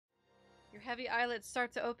Your heavy eyelids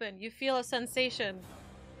start to open. You feel a sensation,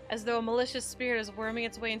 as though a malicious spirit is worming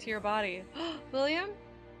its way into your body. William?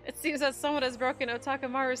 It seems that someone has broken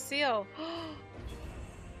Otakamaru's seal.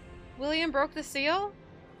 William broke the seal?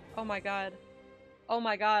 Oh my god. Oh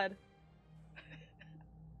my god.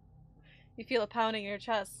 You feel a pounding in your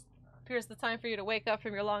chest. Appears the time for you to wake up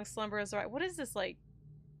from your long slumber is right. What is this, like,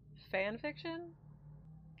 fan fiction?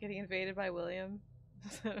 Getting invaded by William.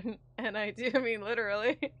 And I do mean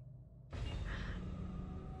literally.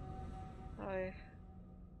 Oy.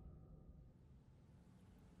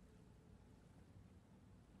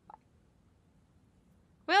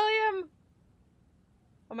 William!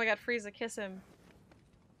 Oh my god, Frieza, kiss him.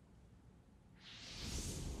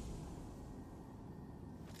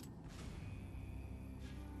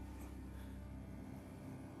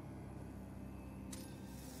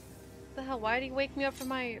 What the hell, why did he wake me up from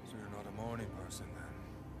my... So you're not a morning person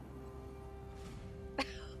then?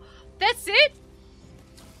 That's it?!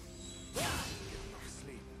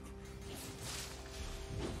 Sleep.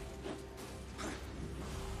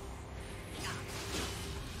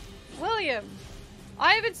 William!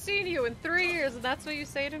 I haven't seen you in 3 years and that's what you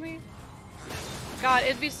say to me? God,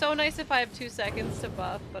 it'd be so nice if I have 2 seconds to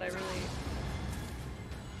buff, but I really...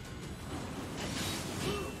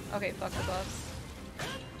 Okay, fuck the buffs.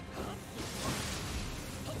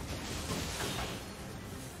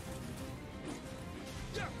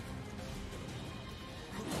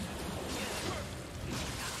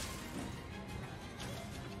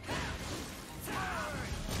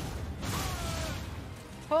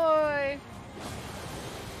 Boy!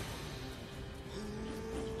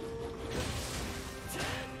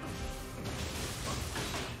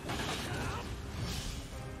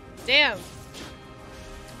 Damn!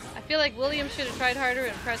 I feel like William should have tried harder to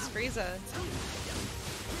impress Frieza.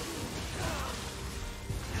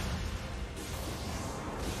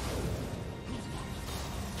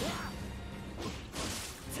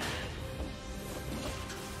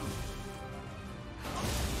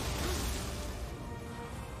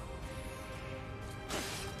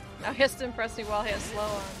 Now he has to impress me while he has slow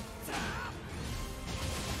on.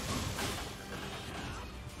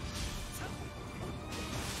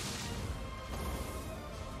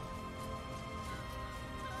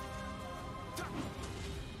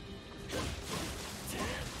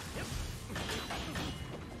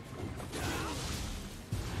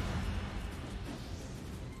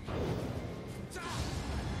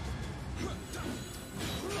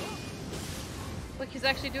 Look, he's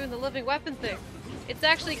actually doing the living weapon thing. It's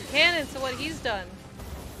actually canon to what he's done.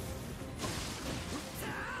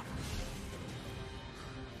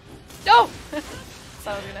 No!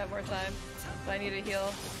 Thought I was gonna have more time, but I need to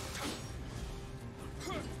heal.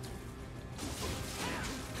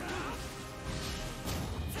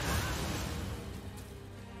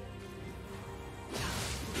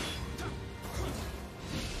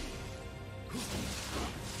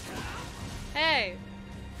 Hey!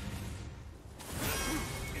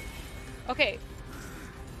 Okay.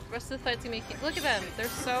 The rest of the fight's gonna be... Look at them! They're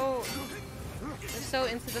so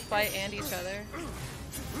into the fight and each other.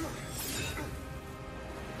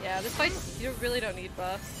 Yeah, this fight, you really don't need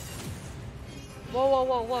buffs. Whoa, whoa,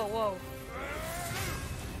 whoa, whoa, whoa.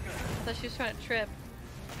 I thought she was trying to trip.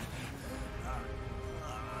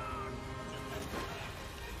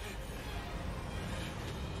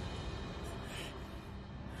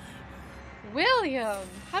 William!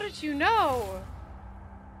 How did you know?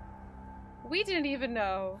 We didn't even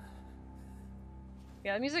know.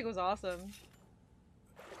 Yeah, the music was awesome.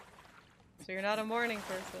 So you're not a morning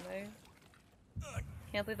person, eh?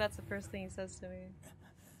 Can't believe that's the first thing he says to me.